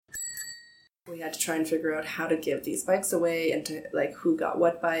we had to try and figure out how to give these bikes away and to like who got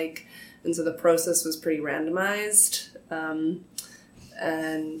what bike. And so the process was pretty randomized.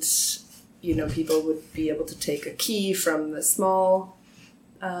 And, you know, people would be able to take a key from the small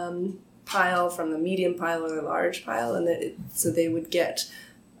pile, from the medium pile or the large pile. And so they would get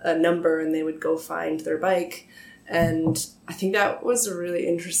a number and they would go find their bike. And I think that was a really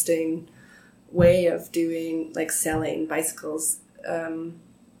interesting way of doing, like, selling bicycles. And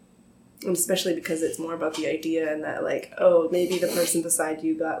especially because it's more about the idea and that, like, oh, maybe the person beside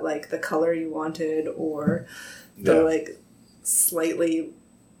you got, like, the color you wanted or the, like, slightly,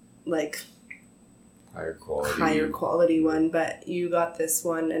 like, higher quality one, but you got this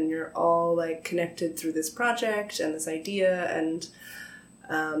one and you're all, like, connected through this project and this idea, and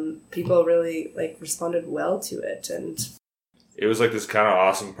people really, like, responded well to it. And it was, like, this kind of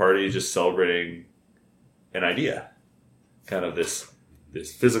awesome party just celebrating an idea, kind of this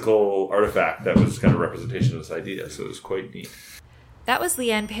physical artifact that was kind of a representation of this idea. So it was quite neat. That was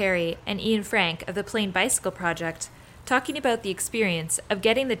Leanne Perry and Ian Frank of the Plain Bicycle Project talking about the experience of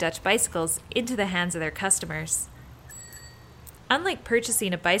getting the Dutch bicycles into the hands of their customers. Unlike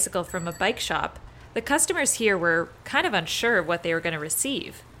purchasing a bicycle from a bike shop, the customers here were kind of unsure of what they were going to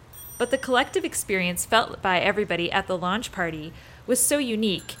receive. But the collective experience felt by everybody at the launch party was so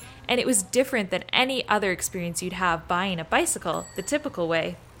unique, and it was different than any other experience you'd have buying a bicycle the typical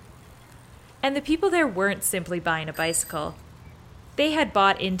way. And the people there weren't simply buying a bicycle. They had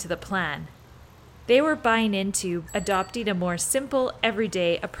bought into the plan. They were buying into adopting a more simple,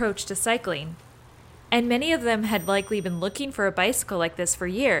 everyday approach to cycling. And many of them had likely been looking for a bicycle like this for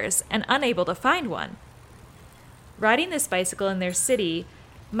years and unable to find one. Riding this bicycle in their city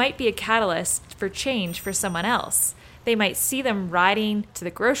might be a catalyst for change for someone else. They might see them riding to the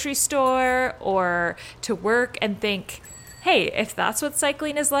grocery store or to work and think, hey, if that's what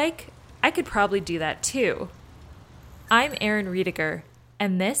cycling is like, I could probably do that too. I'm Erin Riediger,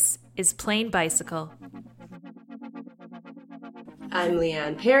 and this is Plain Bicycle. I'm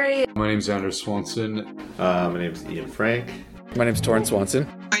Leanne Perry. My name's Anders Swanson. My name's Ian Frank. My name's Torrance Swanson.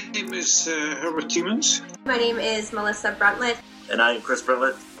 My name is Herbert Tiemens. My name is Melissa Bruntlett. And I'm Chris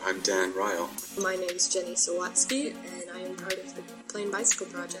Bruntlett. I'm Dan Ryle. My name's Jenny Sawatsky, and I am part of the Plain Bicycle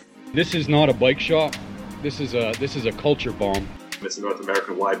Project. This is not a bike shop. This is a culture bomb. It's a North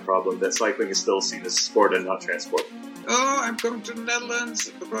American-wide problem that cycling is still seen as sport and not transport. Oh, I'm coming to the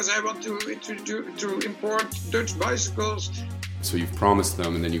Netherlands because I want to import Dutch bicycles. So you've promised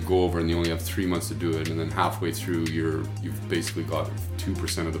them, and then you go over and you only have 3 months to do it, and then halfway through you've basically got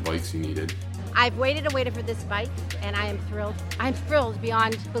 2% of the bikes you needed. I've waited and waited for this bike, and I am thrilled. I'm thrilled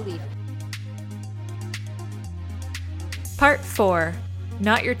beyond belief. Part 4.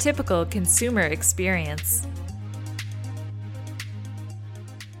 Not your typical consumer experience.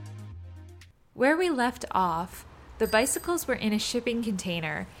 Where we left off, the bicycles were in a shipping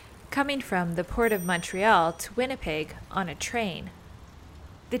container coming from the Port of Montreal to Winnipeg on a train.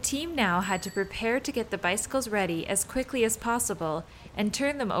 The team now had to prepare to get the bicycles ready as quickly as possible and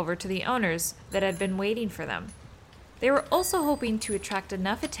turn them over to the owners that had been waiting for them. They were also hoping to attract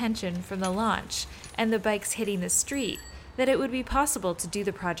enough attention from the launch and the bikes hitting the street that it would be possible to do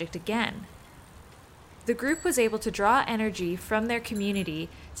the project again. The group was able to draw energy from their community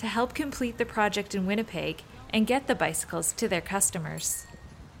to help complete the project in Winnipeg and get the bicycles to their customers.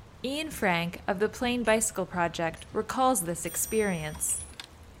 Ian Frank of the Plain Bicycle Project recalls this experience.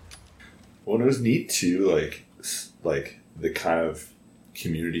 Well, it was neat too, like the kind of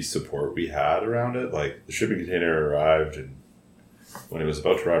community support we had around it. Like, the shipping container arrived, and when it was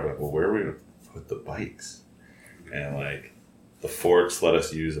about to arrive, like, well, where are we going to put the bikes? And like, the Forks let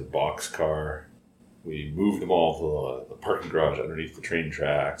us use a box car. We moved them all to the parking garage underneath the train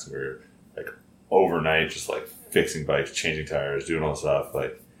tracks. We were like overnight just like fixing bikes, changing tires, doing all this stuff.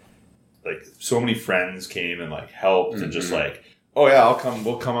 Like so many friends came and like helped and just like, oh yeah,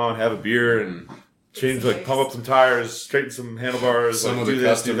 we'll come out and have a beer and change, like pump up some tires, straighten some handlebars, some like, of do the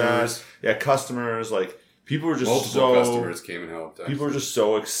this, do customers. that. Yeah, customers, like people were just Multiple customers came and helped. Actually. People were just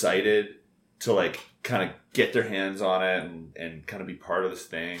so excited to like kind of get their hands on it and kind of be part of this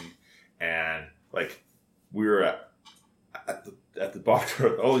thing. And like, we were at the box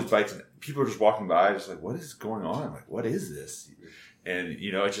with all these bikes, and people were just walking by, just like, what is going on? Like, what is this? And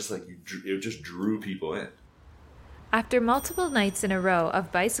you know, it's just like it just drew people in. After multiple nights in a row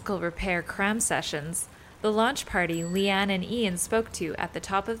of bicycle repair cram sessions, the launch party Leanne and Ian spoke to at the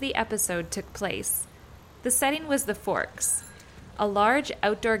top of the episode took place. The setting was the Forks, a large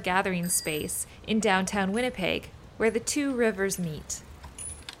outdoor gathering space in downtown Winnipeg where the two rivers meet.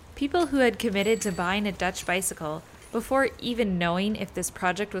 People who had committed to buying a Dutch bicycle before even knowing if this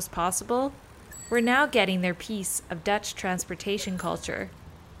project was possible were now getting their piece of Dutch transportation culture.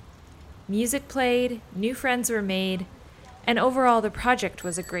 Music played, new friends were made, and overall the project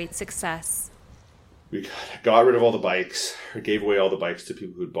was a great success. We got rid of all the bikes, or gave away all the bikes to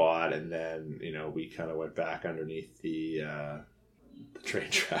people who'd bought, and then, we kind of went back underneath the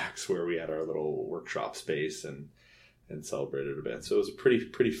train tracks where we had our little workshop space and celebrated a bit. So it was a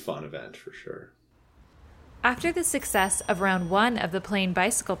pretty fun event for sure. After the success of round 1 of the Plain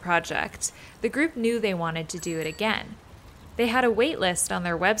Bicycle Project, the group knew they wanted to do it again. They had a wait list on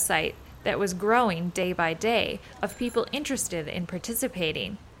their website that was growing day by day of people interested in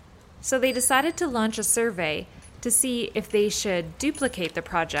participating. So they decided to launch a survey to see if they should duplicate the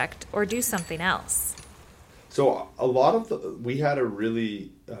project or do something else. So a lot of we had a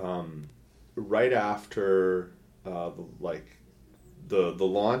really, right after the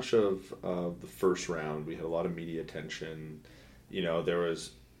launch of the first round, we had a lot of media attention. There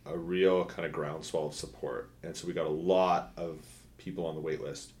was a real kind of groundswell of support. And so we got a lot of people on the wait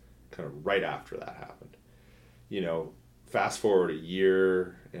list kind of right after that happened. Fast forward a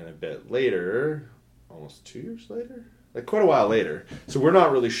year and a bit later, almost 2 years later, like quite a while later. So we're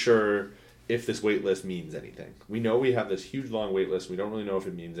not really sure if this wait list means anything. We know we have this huge long wait list. We don't really know if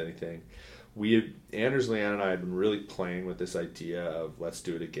it means anything. Anders, Leanne, and I had been really playing with this idea of let's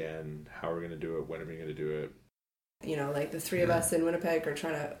do it again. How are we going to do it? When are we going to do it? Like the three of us in Winnipeg are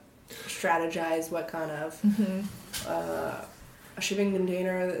trying to strategize what kind of a shipping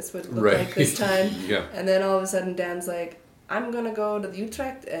container this would look like this time. Yeah. And then all of a sudden Dan's like, I'm going to go to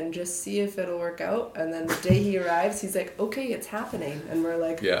Utrecht and just see if it'll work out. And then the day he arrives, he's like, okay, it's happening. And we're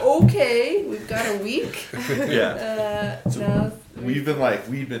like, okay, we've got a week. We've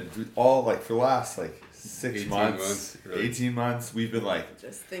been all like for the last 6 months, really. 18 months, we've been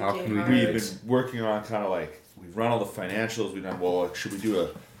just thinking we've been working on kind of we've run all the financials. We've done, should we do a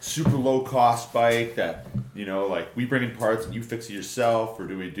super low cost bike that, we bring in parts and you fix it yourself, or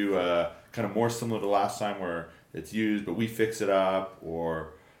do we do a kind of more similar to last time where it's used but we fix it up,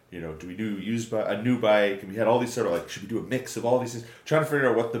 or do we do a new bike? And we had all these sort of should we do a mix of all these things, trying to figure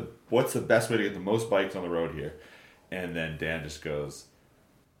out what's the best way to get the most bikes on the road here. And then Dan just goes,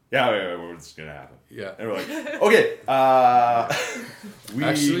 it's gonna happen. Yeah. And we're like, okay.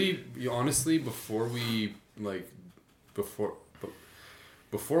 Actually, honestly, before we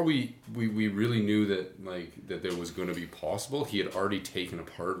really knew that that there was going to be possible, he had already taken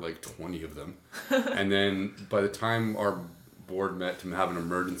apart 20 of them. And then by the time our board met to have an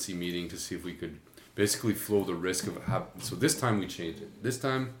emergency meeting to see if we could basically flow the risk of so this time we changed it. This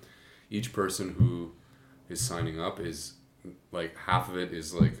time each person who is signing up is half of it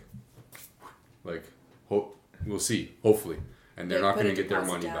is we'll see, hopefully, and they're not going to get their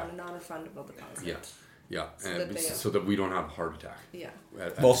money back. A non-refundable deposit. Yeah, so that we don't have a heart attack. Yeah.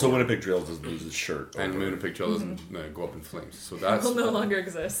 Also, Winnipeg Trails doesn't lose its shirt. And Winnipeg Trail doesn't go up in flames. So that's... will no longer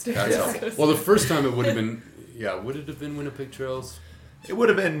exist. That's well, the first time it would have been... Yeah, would it have been Winnipeg Trails? It would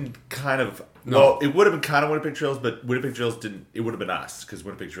have been kind of... No. Well, it would have been kind of Winnipeg Trails, but Winnipeg Trails didn't... It would have been us, because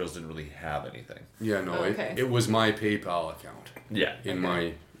Winnipeg Trails didn't really have anything. Yeah, no, it was my PayPal account. Yeah. In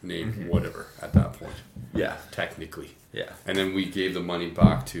my name, whatever, at that point. Yeah. Technically. Yeah. And then we gave the money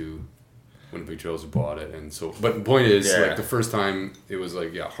back to... Winnipeg Trails bought it, and so. But the point is, the first time it was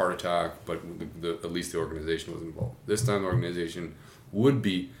heart attack, but at least the organization was involved. This time, the organization would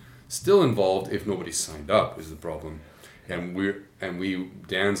be still involved if nobody signed up. Is the problem, and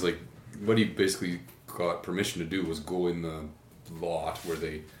Dan's what he basically got permission to do was go in the lot where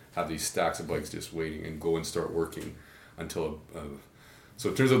they have these stacks of bikes just waiting and go and start working until.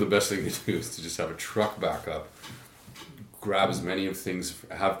 So it turns out the best thing to do is to just have a truck back up. Grab as many of things,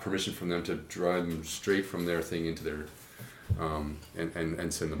 have permission from them to drive them straight from their thing into their,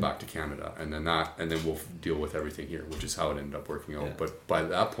 and send them back to Canada, and then we'll deal with everything here, which is how it ended up working out. Yeah. But by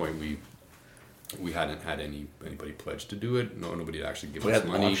that point, we hadn't had anybody pledge to do it. Nobody had actually given us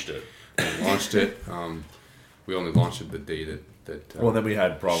money. We launched it. We only launched it the day that. Well, then we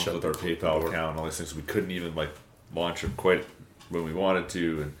had problems with our PayPal account and all these things. So we couldn't even launch it quite when we wanted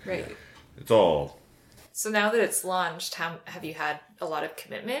to, and right. It's all. So now that it's launched, have you had a lot of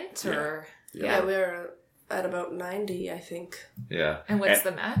commitment, or? Yeah, we're at about 90, I think. Yeah. And what's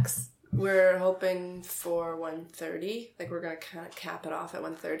the max? We're hoping for 130. We're going to kind of cap it off at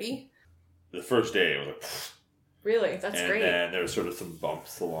 130. The first day, it was really? That's great. And then there was sort of some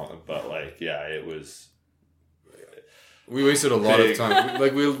bumps along, but it was... We wasted a lot of time.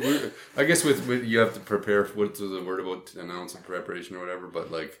 I guess with you have to prepare, what's the word about announce and preparation or whatever, but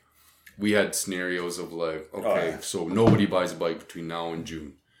we had scenarios of so nobody buys a bike between now and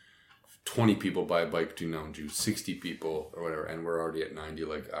June. 20 people buy a bike between now and June. 60 people or whatever, and we're already at 90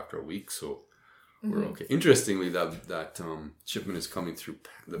 after a week. So we're okay. Interestingly, that shipment is coming through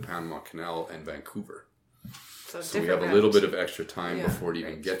the Panama Canal and Vancouver. So we have a little bit of extra time before it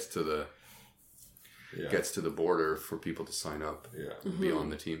even gets to the border for people to sign up and be on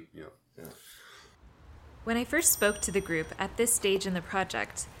the team. Yeah. When I first spoke to the group at this stage in the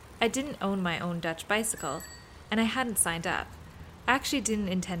project, I didn't own my own Dutch bicycle, and I hadn't signed up. I actually didn't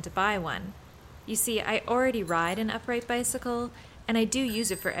intend to buy one. You see, I already ride an upright bicycle, and I do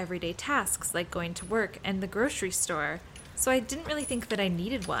use it for everyday tasks like going to work and the grocery store, so I didn't really think that I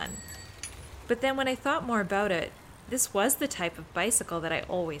needed one. But then when I thought more about it, this was the type of bicycle that I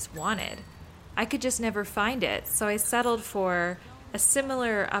always wanted. I could just never find it, so I settled for a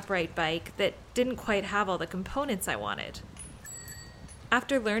similar upright bike that didn't quite have all the components I wanted.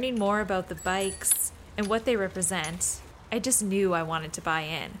 After learning more about the bikes and what they represent, I just knew I wanted to buy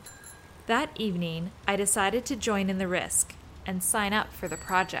in. That evening, I decided to join in the risk and sign up for the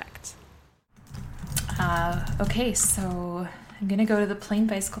project. Okay, so I'm going to go to the Plain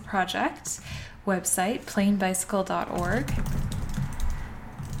Bicycle Project website, plainbicycle.org.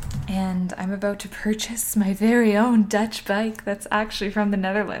 And I'm about to purchase my very own Dutch bike that's actually from the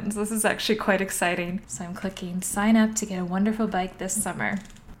Netherlands. This is actually quite exciting. So I'm clicking sign up to get a wonderful bike this summer.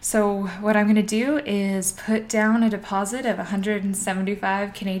 So what I'm going to do is put down a deposit of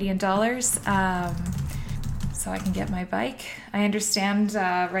 175 Canadian dollars so I can get my bike. I understand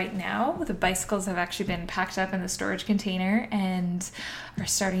right now the bicycles have actually been packed up in the storage container and are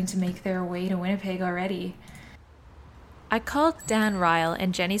starting to make their way to Winnipeg already. I called Dan Ryle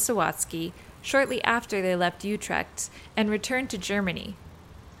and Jenny Sawatsky shortly after they left Utrecht and returned to Germany.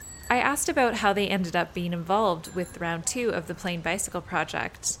 I asked about how they ended up being involved with round 2 of the Plain Bicycle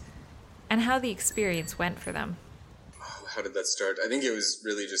Project and how the experience went for them. How did that start? I think it was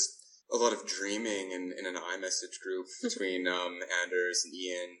really just a lot of dreaming in an iMessage group between Anders and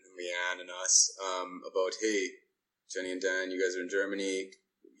Ian and Leanne and us about, hey, Jenny and Dan, you guys are in Germany.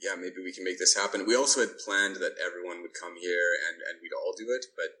 Yeah, maybe we can make this happen. We also had planned that everyone would come here and we'd all do it,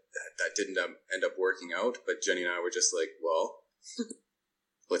 but that didn't end up working out. But Jenny and I were just like, well,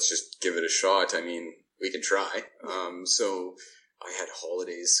 let's just give it a shot. I mean, we can try. So I had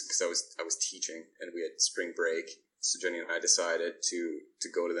holidays because I was teaching and we had spring break. So Jenny and I decided to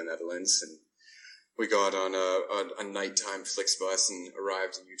go to the Netherlands, and we got on a nighttime Flixbus and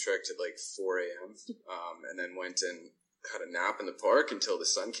arrived in Utrecht at like 4 a.m. And then went and had a nap in the park until the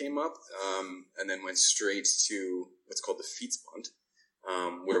sun came up, and then went straight to what's called the Fietsbond,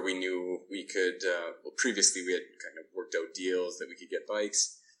 where we knew we could, previously we had kind of worked out deals that we could get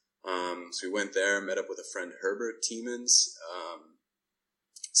bikes. So we went there, met up with a friend, Herbert Tiemens,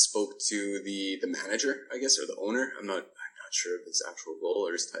 spoke to the manager, I guess, or the owner. I'm not sure of his actual role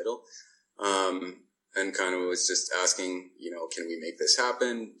or his title. And kind of was just asking, can we make this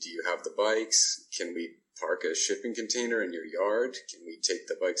happen? Do you have the bikes? Can we park a shipping container in your yard? Can we take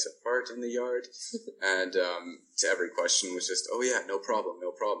the bikes apart in the yard? And to every question was just, oh yeah, no problem. And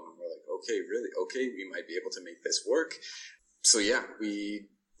we're like, okay, really? Okay, we might be able to make this work. So yeah, we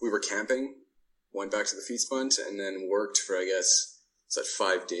were camping, went back to the Fietsbund, and then worked for, I guess, it's like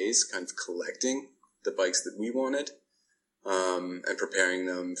 5 days, kind of collecting the bikes that we wanted, and preparing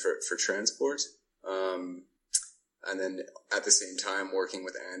them for transport. And then at the same time working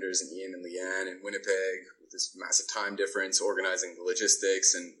with Anders and Ian and Leanne in Winnipeg with this massive time difference, organizing the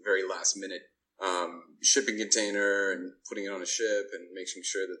logistics and very last minute shipping container and putting it on a ship and making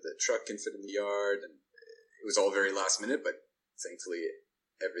sure that the truck can fit in the yard. And it was all very last minute, but thankfully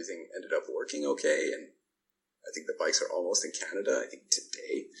everything ended up working okay. And I think the bikes are almost in Canada, I think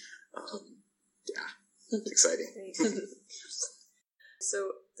today. Yeah, it's exciting.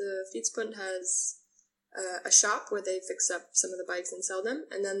 So the Fietsbund has a shop where they fix up some of the bikes and sell them,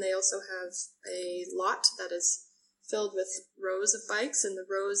 and then they also have a lot that is filled with rows of bikes, and the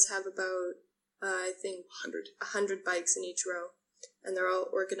rows have about I think 100 bikes in each row, and they're all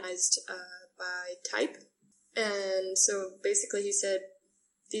organized by type. And so basically he said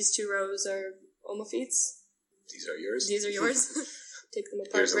these 2 rows are Omafeets. These are yours. Take them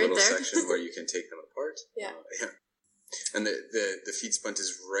apart. There's right a little there. section where you can take them apart. Yeah. Yeah. And the Fietsbund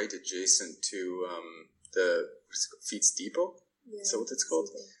is right adjacent to the Fiets Depot. Yeah. Is that what it's called?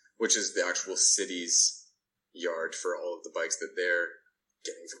 Which is the actual city's yard for all of the bikes that they're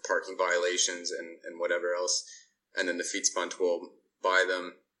getting for parking violations and whatever else. And then the Fietsbund will buy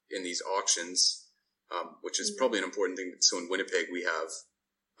them in these auctions, which is probably an important thing. So in Winnipeg, we have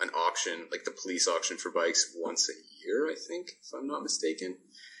an auction, like the police auction for bikes once a year, I think, if I'm not mistaken.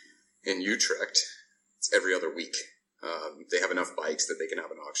 In Utrecht, it's every other week. They have enough bikes that they can have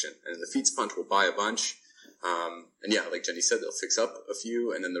an auction. And the Fietsbund will buy a bunch, And yeah, like Jenny said, they'll fix up a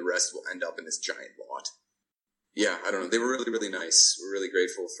few, and then the rest will end up in this giant lot. Yeah, I don't know. They were really, really nice. We're really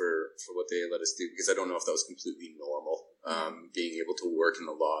grateful for what they let us do, because I don't know if that was completely normal, being able to work in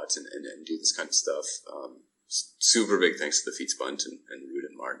the lot and do this kind of stuff. Super big thanks to the Fietsbund and Ruud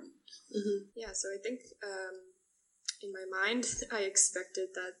and Martin. Mm-hmm. Yeah, so I think in my mind, I expected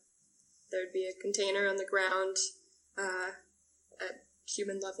that there'd be a container on the ground at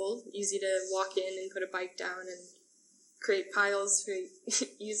human level, easy to walk in and put a bike down and create piles very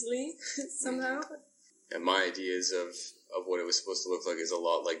easily somehow. And my ideas of what it was supposed to look like is a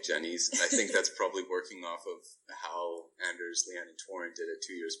lot like Jenny's. And I think that's probably working off of how Anders, Leanne, and Torin did it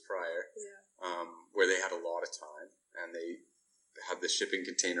 2 years prior, where they had a lot of time and they had the shipping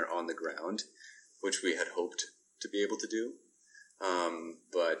container on the ground, which we had hoped to be able to do.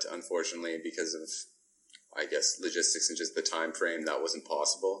 But unfortunately, because of, I guess, logistics and just the time frame, that wasn't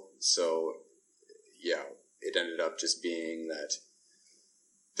possible. So, yeah, it ended up just being that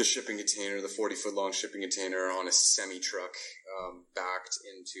the shipping container, the 40-foot long shipping container on a semi-truck, backed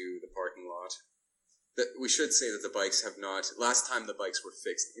into the parking lot. We should say that the bikes have not, last time the bikes were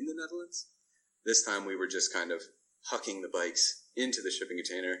fixed in the Netherlands. This time we were just kind of hucking the bikes into the shipping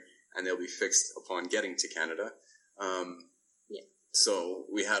container, and they'll be fixed upon getting to Canada. So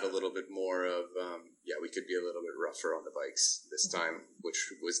we had a little bit more of, we could be a little bit rougher on the bikes this time,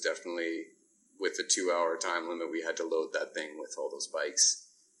 which was definitely, with the 2-hour time limit, we had to load that thing with all those bikes.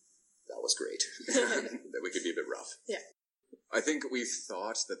 That was great. That we could be a bit rough. Yeah. I think we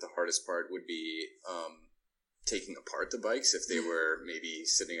thought that the hardest part would be taking apart the bikes if they were maybe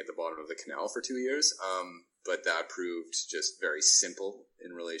sitting at the bottom of the canal for 2 years. But that proved just very simple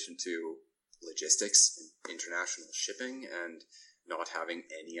in relation to logistics and international shipping and not having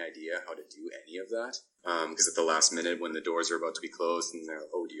any idea how to do any of that. Because at the last minute when the doors are about to be closed and they're like,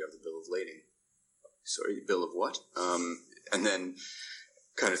 oh, do you have the bill of lading? Sorry, the bill of what? And then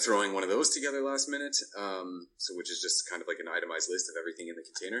kind of throwing one of those together last minute. So which is just kind of like an itemized list of everything in the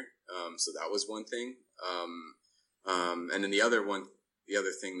container. So that was one thing. And then the other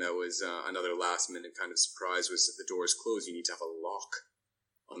thing that was another last minute kind of surprise was if the doors close, you need to have a lock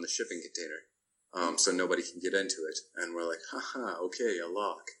on the shipping container. So nobody can get into it. And we're like, haha, okay, a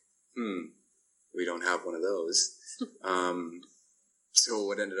lock. We don't have one of those. So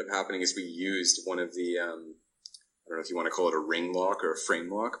what ended up happening is we used one of the, I don't know if you want to call it a ring lock or a frame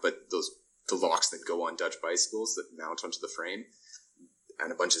lock, but the locks that go on Dutch bicycles that mount onto the frame,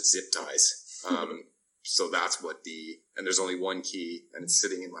 and a bunch of zip ties. So that's what and there's only one key, and it's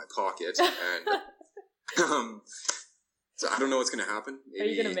sitting in my pocket, and, so I don't know what's going to happen. Maybe, are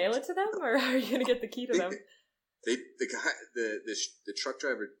you going to mail it to them, or are you going to get the key to them? The truck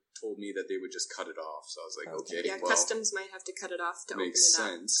driver told me that they would just cut it off. So I was like, okay, yeah, customs might have to cut it off to open it up. Makes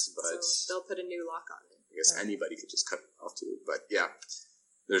sense, but so they'll put a new lock on it. I guess anybody could just cut it off too. But yeah,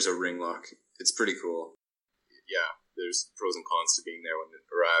 there's a ring lock. It's pretty cool. Yeah, there's pros and cons to being there when it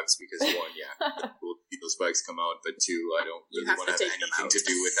arrives, because one, we'll see those bikes come out, but two, I don't really want to have anything to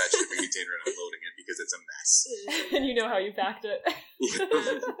do with that shipping container and unloading it because it's a mess. And you know how you packed it.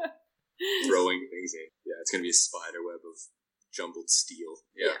 Throwing things in. Yeah, it's going to be a spider web of jumbled steel.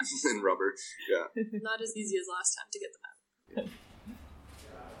 Yeah. And rubber. Yeah. Not as easy as last time to get them out.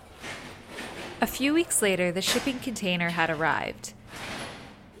 A few weeks later, the shipping container had arrived.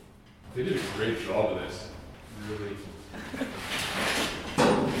 They did a great job of this. Really.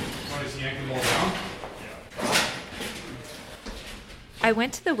 Want to yank them all down? Yeah. I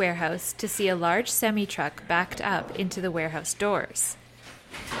went to the warehouse to see a large semi-truck backed up into the warehouse doors.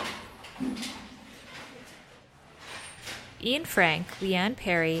 Ian Frank, Leanne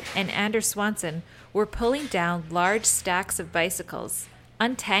Perry, and Anders Swanson were pulling down large stacks of bicycles,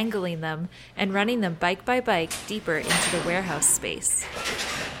 untangling them, and running them bike by bike deeper into the warehouse space.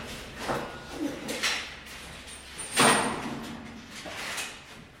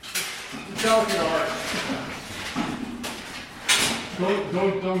 Don't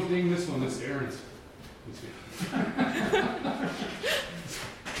ding this one. This is Aaron's.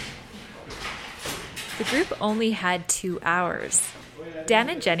 The group only had 2 hours. Dan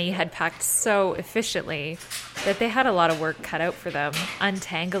and Jenny had packed so efficiently that they had a lot of work cut out for them,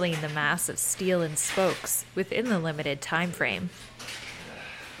 untangling the mass of steel and spokes within the limited time frame.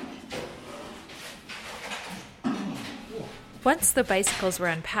 Once the bicycles were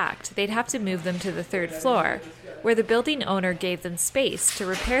unpacked, they'd have to move them to the 3rd floor, where the building owner gave them space to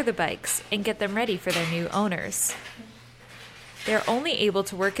repair the bikes and get them ready for their new owners. They're only able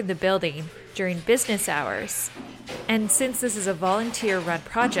to work in the building during business hours, and since this is a volunteer-run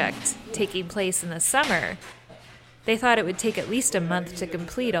project taking place in the summer, they thought it would take at least a month to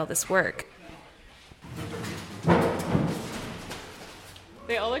complete all this work.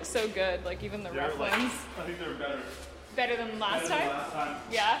 They all look so good, like even the rough ones. I think they're better. Better than last time?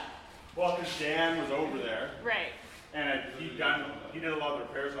 Yeah? Well, because Dan was over there. Right. And he did a lot of the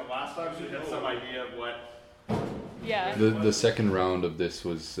repairs on last time, so he had some idea of what. Yeah. The second round of this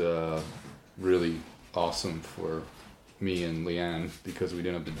was really awesome for me and Leanne because we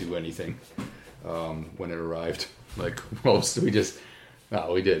didn't have to do anything when it arrived. Like most, we did.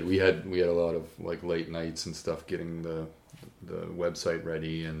 We had a lot of like late nights and stuff getting the website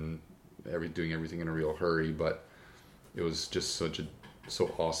ready and doing everything in a real hurry, but it was just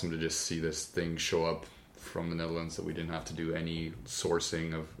so awesome to just see this thing show up from the Netherlands that we didn't have to do any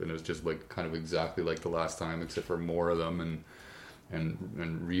sourcing of, and it was just like kind of exactly like the last time, except for more of them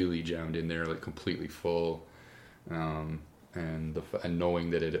and really jammed in there, like completely full, and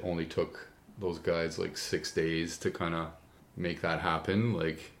knowing that it only took those guys like 6 days to kind of make that happen,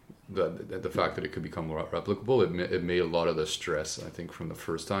 like the fact that it could become replicable, it made a lot of the stress, I think, from the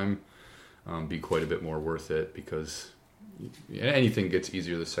first time be quite a bit more worth it, because anything gets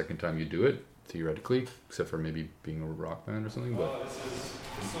easier the second time you do it, theoretically, except for maybe being a rock band or something. But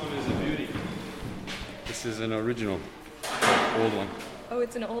This one is a beauty. this is an original, old one. Oh,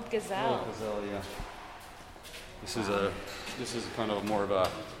 it's an old Gazelle. Old Gazelle, yeah. This is kind of more of a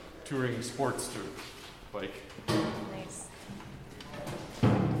touring sportster bike. Nice.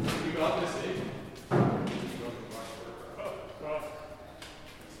 You got this, eh?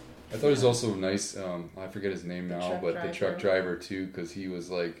 I thought it was also nice. I forget his name now, but the truck driver too, because he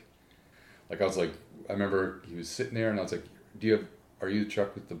was like I was like, I remember he was sitting there, and I was like, are you the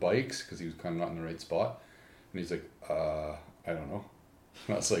truck with the bikes? Because he was kind of not in the right spot, and he's like, I don't know.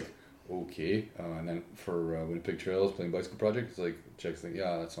 And I was like, okay. And then for Winnipeg Trails Plain Bicycle Project, he's like, checks like,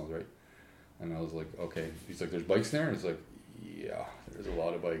 yeah, that sounds right. And I was like, okay. He's like, there's bikes there, and it's like, yeah, there's a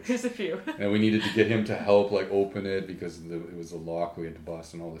lot of bikes. There's a few. And we needed to get him to help like open it because it was a lock we had to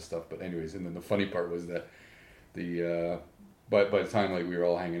bust and all this stuff. But anyways, and then the funny part was that by the time like we were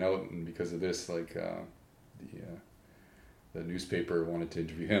all hanging out, and because of this, like the newspaper wanted to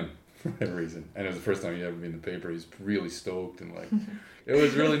interview him for whatever reason, and it was the first time he'd ever been in the paper. He's really stoked, and like it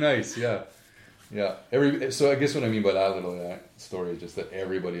was really nice. Yeah. So I guess what I mean by that little story is just that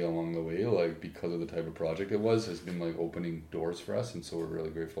everybody along the way, like because of the type of project it was, has been like opening doors for us, and so we're really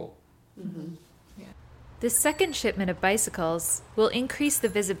grateful. Mm-hmm. Yeah. This second shipment of bicycles will increase the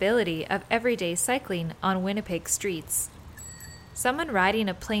visibility of everyday cycling on Winnipeg streets. Someone riding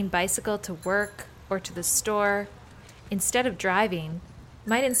a plain bicycle to work or to the store instead of driving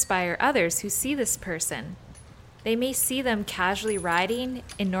might inspire others who see this person. They may see them casually riding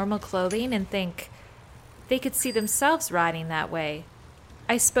in normal clothing and think they could see themselves riding that way.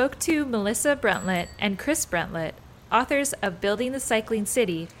 I spoke to Melissa Bruntlett and Chris Bruntlett, authors of Building the Cycling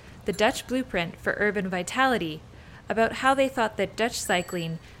City, the Dutch Blueprint for Urban Vitality, about how they thought that Dutch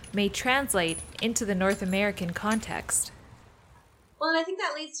cycling may translate into the North American context. Well, and I think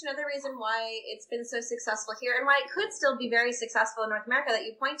that leads to another reason why it's been so successful here, and why it could still be very successful in North America that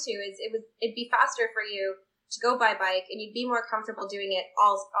you point to, is it'd be faster for you to go by bike, and you'd be more comfortable doing it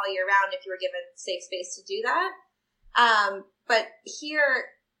all year round if you were given safe space to do that. But here,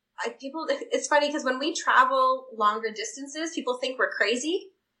 it's funny because when we travel longer distances, people think we're crazy.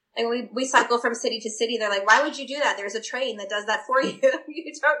 And we cycle from city to city. They're like, why would you do that? There's a train that does that for you.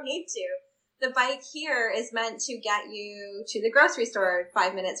 You don't need to. The bike here is meant to get you to the grocery store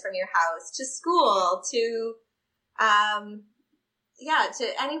 5 minutes from your house, to school, to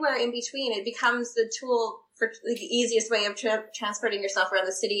anywhere in between. It becomes the tool for the easiest way of transporting yourself around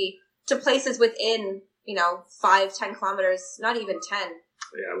the city to places within, 5-10 kilometers, not even 10.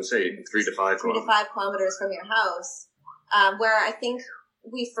 Yeah, I would say 3 to 5 3 to 5 kilometers from your house, where I think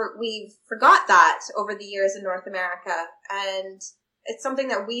we've forgot that over the years in North America. And it's something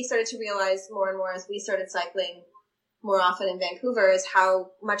that we started to realize more and more as we started cycling more often in Vancouver, is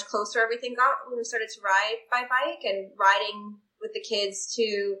how much closer everything got when we started to ride by bike, and riding with the kids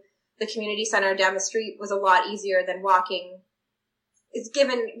to the community center down the street was a lot easier than walking. It's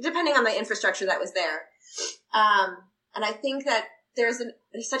given, depending on the infrastructure that was there. And I think that there's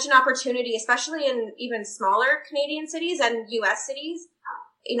such an opportunity, especially in even smaller Canadian cities and U.S. cities,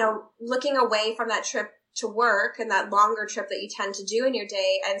 looking away from that trip to work and that longer trip that you tend to do in your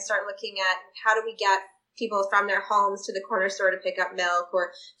day, and start looking at how do we get people from their homes to the corner store to pick up milk,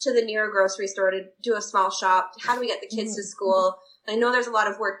 or to the near grocery store to do a small shop. How do we get the kids to school? I know there's a lot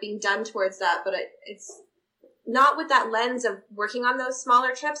of work being done towards that, but it's not with that lens of working on those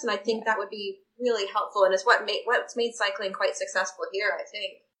smaller trips. And I think that would be really helpful, and it's what's made cycling quite successful here, I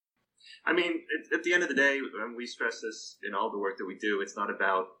think. I mean, at the end of the day, and we stress this in all the work that we do, it's not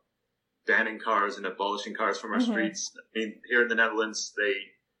about banning cars and abolishing cars from our streets. I mean, here in the Netherlands, they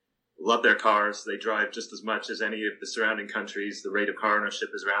love their cars. They drive just as much as any of the surrounding countries. The rate of car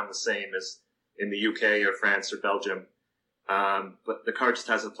ownership is around the same as in the UK or France or Belgium. But the car just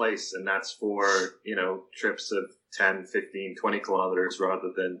has a place, and that's for, trips of 10, 15, 20 kilometers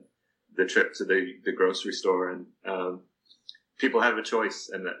rather than the trip to the grocery store. And people have a choice,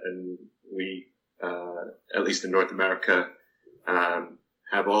 and we, at least in North America,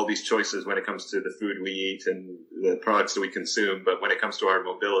 have all these choices when it comes to the food we eat and the products that we consume. But when it comes to our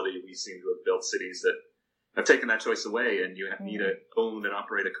mobility, we seem to have built cities that have taken that choice away, and you need to own and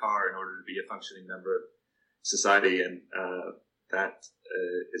operate a car in order to be a functioning member of society. And that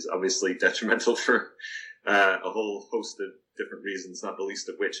is obviously detrimental for a whole host of different reasons, not the least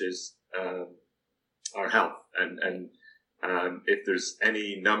of which is our health. And if there's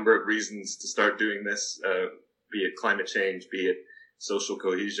any number of reasons to start doing this, be it climate change, be it social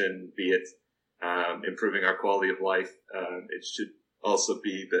cohesion, be it improving our quality of life, it should also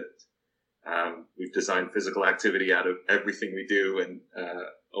be that we've designed physical activity out of everything we do, and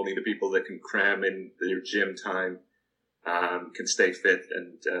only the people that can cram in their gym time can stay fit,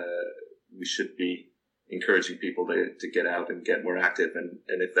 and we should be encouraging people to get out and get more active. And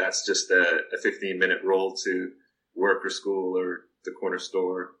if that's just a 15-minute roll to work or school or the corner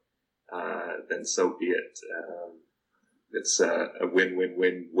store, then so be it. It's a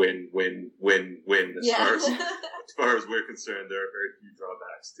win-win-win-win-win-win-win. As far as we're concerned, there are very few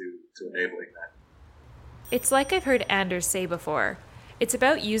drawbacks to enabling that. It's like I've heard Anders say before. It's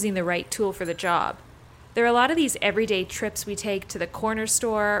about using the right tool for the job. There are a lot of these everyday trips we take to the corner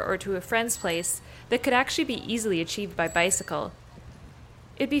store or to a friend's place that could actually be easily achieved by bicycle.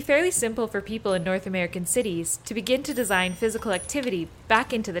 It'd be fairly simple for people in North American cities to begin to design physical activity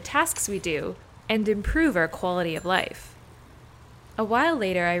back into the tasks we do and improve our quality of life. A while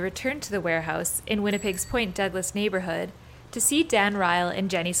later, I returned to the warehouse in Winnipeg's Point Douglas neighborhood to see Dan Ryle and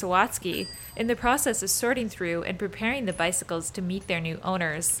Jenny Sawatsky in the process of sorting through and preparing the bicycles to meet their new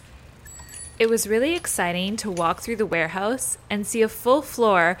owners. It was really exciting to walk through the warehouse and see a full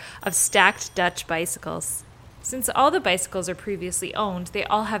floor of stacked Dutch bicycles. Since all the bicycles are previously owned, they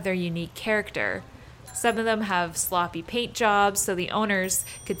all have their unique character. Some of them have sloppy paint jobs so the owners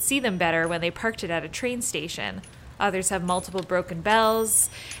could see them better when they parked it at a train station. Others have multiple broken bells,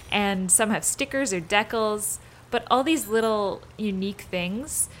 and some have stickers or decals. But all these little unique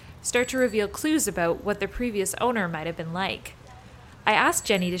things start to reveal clues about what the previous owner might have been like. I asked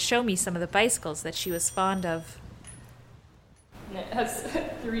Jenny to show me some of the bicycles that she was fond of. It has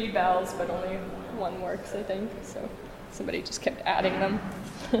 3 bells, but only one works, I think. So somebody just kept adding them.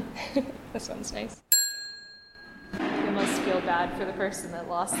 This one's nice. You must feel bad for the person that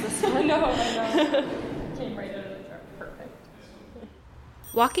lost this one. I know. Came right out of the truck. Perfect.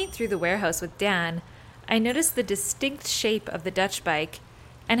 Walking through the warehouse with Dan, I noticed the distinct shape of the Dutch bike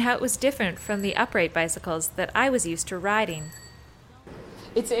and how it was different from the upright bicycles that I was used to riding.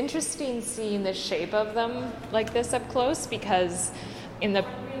 It's interesting seeing the shape of them like this up close, because in the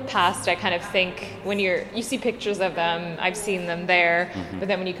past I kind of think when you see pictures of them, I've seen them there, but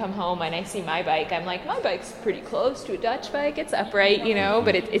then when you come home and I see my bike, I'm like, my bike's pretty close to a Dutch bike, it's upright,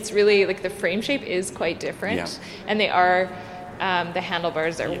 but it's really like the frame shape is quite different, and they are, the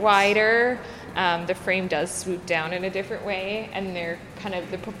handlebars are wider, the frame does swoop down in a different way, and they're kind of,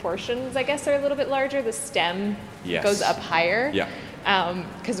 the proportions I guess are a little bit larger, the stem goes up higher.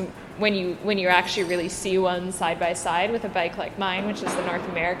 Because when you actually really see one side by side with a bike like mine, which is the North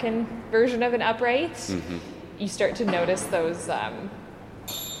American version of an upright, you start to notice those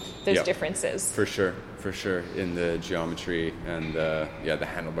differences. For sure, in the geometry and the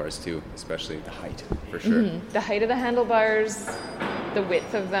handlebars too, especially the height, for sure. The height of the handlebars, the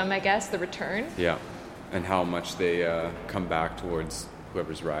width of them, I guess, the return. Yeah, and how much they come back towards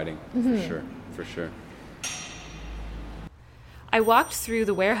whoever's riding, for sure. I walked through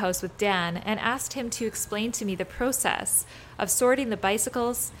the warehouse with Dan and asked him to explain to me the process of sorting the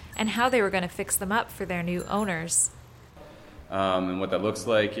bicycles and how they were going to fix them up for their new owners. And what that looks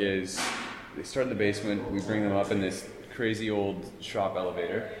like is they start in the basement, we bring them up in this crazy old shop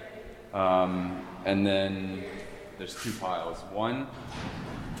elevator, and then there's 2 piles. One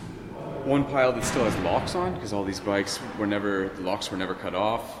pile that still has locks on, because all these bikes the locks were never cut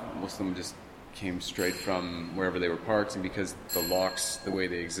off. Most of them just came straight from wherever they were parked, and because the locks, the way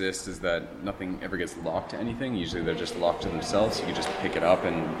they exist is that nothing ever gets locked to anything. Usually they're just locked to themselves, so you can just pick it up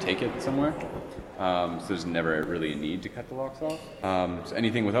and take it somewhere. So there's never really a need to cut the locks off. So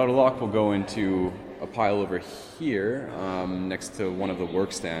anything without a lock will go into a pile over here next to one of the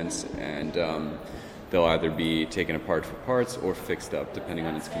work stands, and they'll either be taken apart for parts or fixed up, depending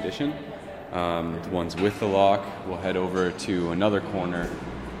on its condition. The ones with the lock, we'll head over to another corner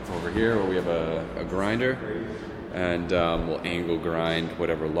over here where we have a grinder, and we'll angle grind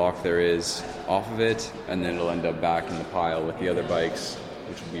whatever lock there is off of it, and then it'll end up back in the pile with the other bikes,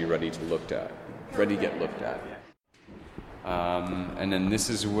 which will be ready to get looked at. And then this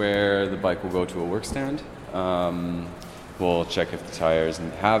is where the bike will go to a work stand. We'll check if the tires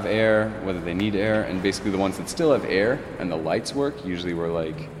have air, whether they need air, and basically the ones that still have air and the lights work, usually we're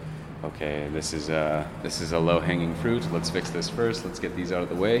like, okay, this is a low-hanging fruit. Let's fix this first. Let's get these out of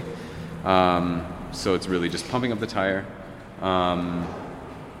the way. So it's really just pumping up the tire,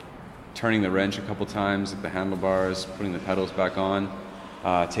 turning the wrench a couple times at the handlebars, putting the pedals back on,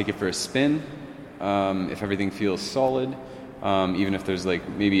 take it for a spin. If everything feels solid, even if there's like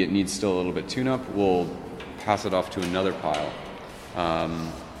maybe it needs still a little bit tune-up, we'll pass it off to another pile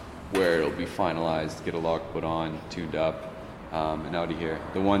where it'll be finalized, get a lock put on, tuned up, and out of here.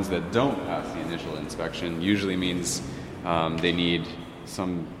 The ones that don't pass the initial inspection usually means they need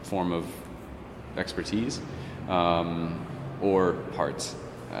some form of expertise or parts,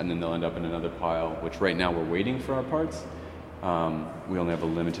 and then they'll end up in another pile, which right now we're waiting for our parts. We only have a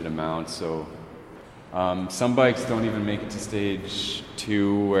limited amount, so some bikes don't even make it to stage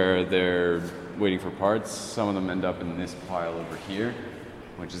 2 where they're waiting for parts. Some of them end up in this pile over here,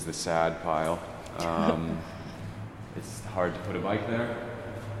 which is the sad pile. It's hard to put a bike there.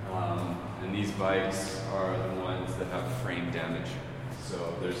 And these bikes are the ones that have frame damage,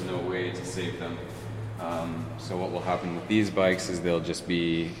 so there's no way to save them. So what will happen with these bikes is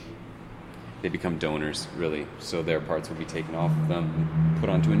they become donors, really. So their parts will be taken off of them, put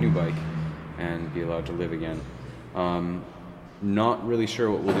onto a new bike, and be allowed to live again. Not really sure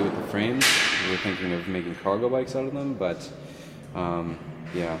what we'll do with the frames. We're thinking of making cargo bikes out of them, but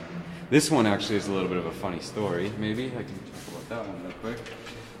yeah. This one actually is a little bit of a funny story, maybe. I can talk about that one real quick.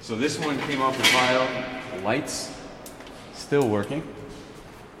 So this one came off the pile, lights still working,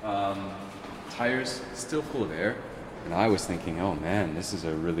 tires still full of air, and I was thinking, oh man, this is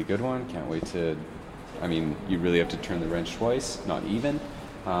a really good one, can't wait to, you really have to turn the wrench twice, not even,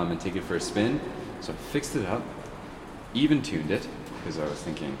 and take it for a spin. So I fixed it up, even tuned it, because I was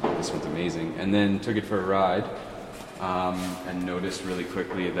thinking, oh, this one's amazing, and then took it for a ride, and noticed really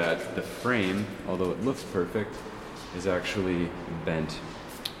quickly that the frame, although it looks perfect, is actually bent.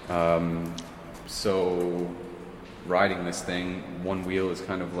 So riding this thing, one wheel is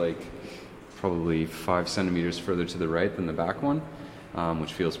kind of like probably 5 centimeters further to the right than the back one,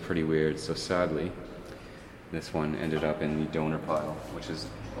 which feels pretty weird. So sadly, this one ended up in the donor pile, which is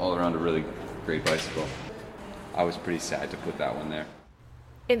all around a really great bicycle. I was pretty sad to put that one there.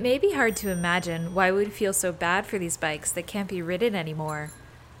 It may be hard to imagine why we'd feel so bad for these bikes that can't be ridden anymore.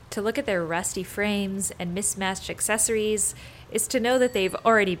 To look at their rusty frames and mismatched accessories is to know that they've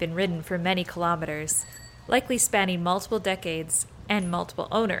already been ridden for many kilometers, likely spanning multiple decades and multiple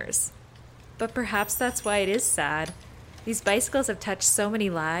owners. But perhaps that's why it is sad. These bicycles have touched so many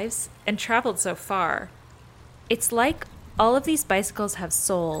lives and traveled so far. It's like all of these bicycles have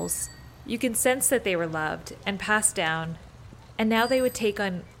souls. You can sense that they were loved and passed down, and now they would take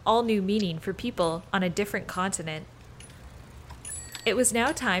on all new meaning for people on a different continent. It was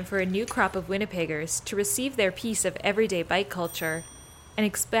now time for a new crop of Winnipeggers to receive their piece of everyday bike culture and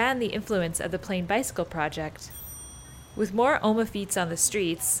expand the influence of the Plain Bicycle Project. With more Omafeets on the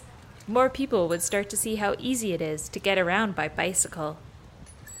streets, more people would start to see how easy it is to get around by bicycle.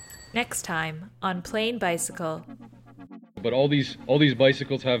 Next time on Plain Bicycle. But all these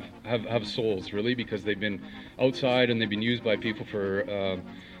bicycles have souls, really, because they've been outside and they've been used by people for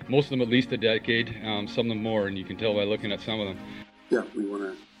most of them at least a decade, some of them more, and you can tell by looking at some of them. Yeah, we want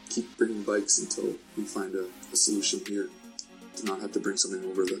to keep bringing bikes until we find a solution here to not have to bring something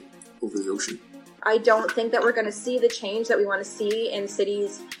over the ocean. I don't think that we're going to see the change that we want to see in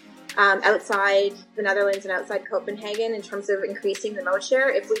cities outside the Netherlands and outside Copenhagen in terms of increasing the mode share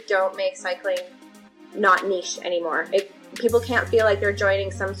if we don't make cycling not niche anymore. People can't feel like they're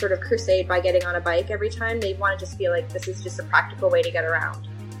joining some sort of crusade by getting on a bike every time. They want to just feel like this is just a practical way to get around.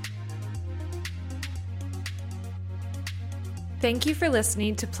 Thank you for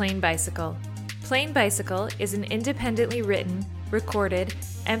listening to Plain Bicycle. Plain Bicycle is an independently written, recorded,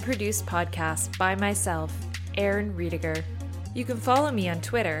 and produced podcast by myself, Erin Riediger. You can follow me on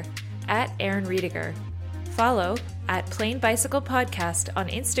Twitter @Erin Riediger. Follow @Plain Bicycle Podcast on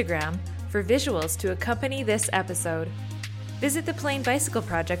Instagram for visuals to accompany this episode. Visit the Plain Bicycle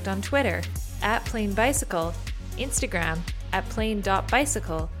Project on Twitter @PlainBicycle, Instagram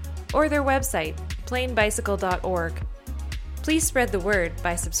 @plain.bicycle, or their website, plainbicycle.org. Please spread the word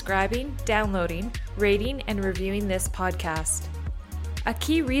by subscribing, downloading, rating, and reviewing this podcast. A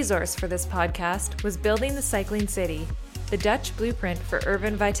key resource for this podcast was Building the Cycling City, the Dutch Blueprint for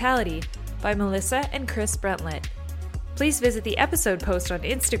Urban Vitality by Melissa and Chris Brentlet. Please visit the episode post on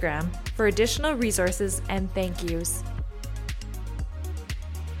Instagram for additional resources and thank yous.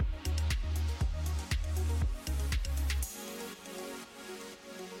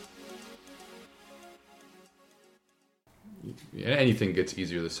 Anything gets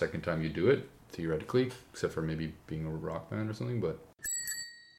easier the second time you do it, theoretically, except for maybe being a rock band or something, but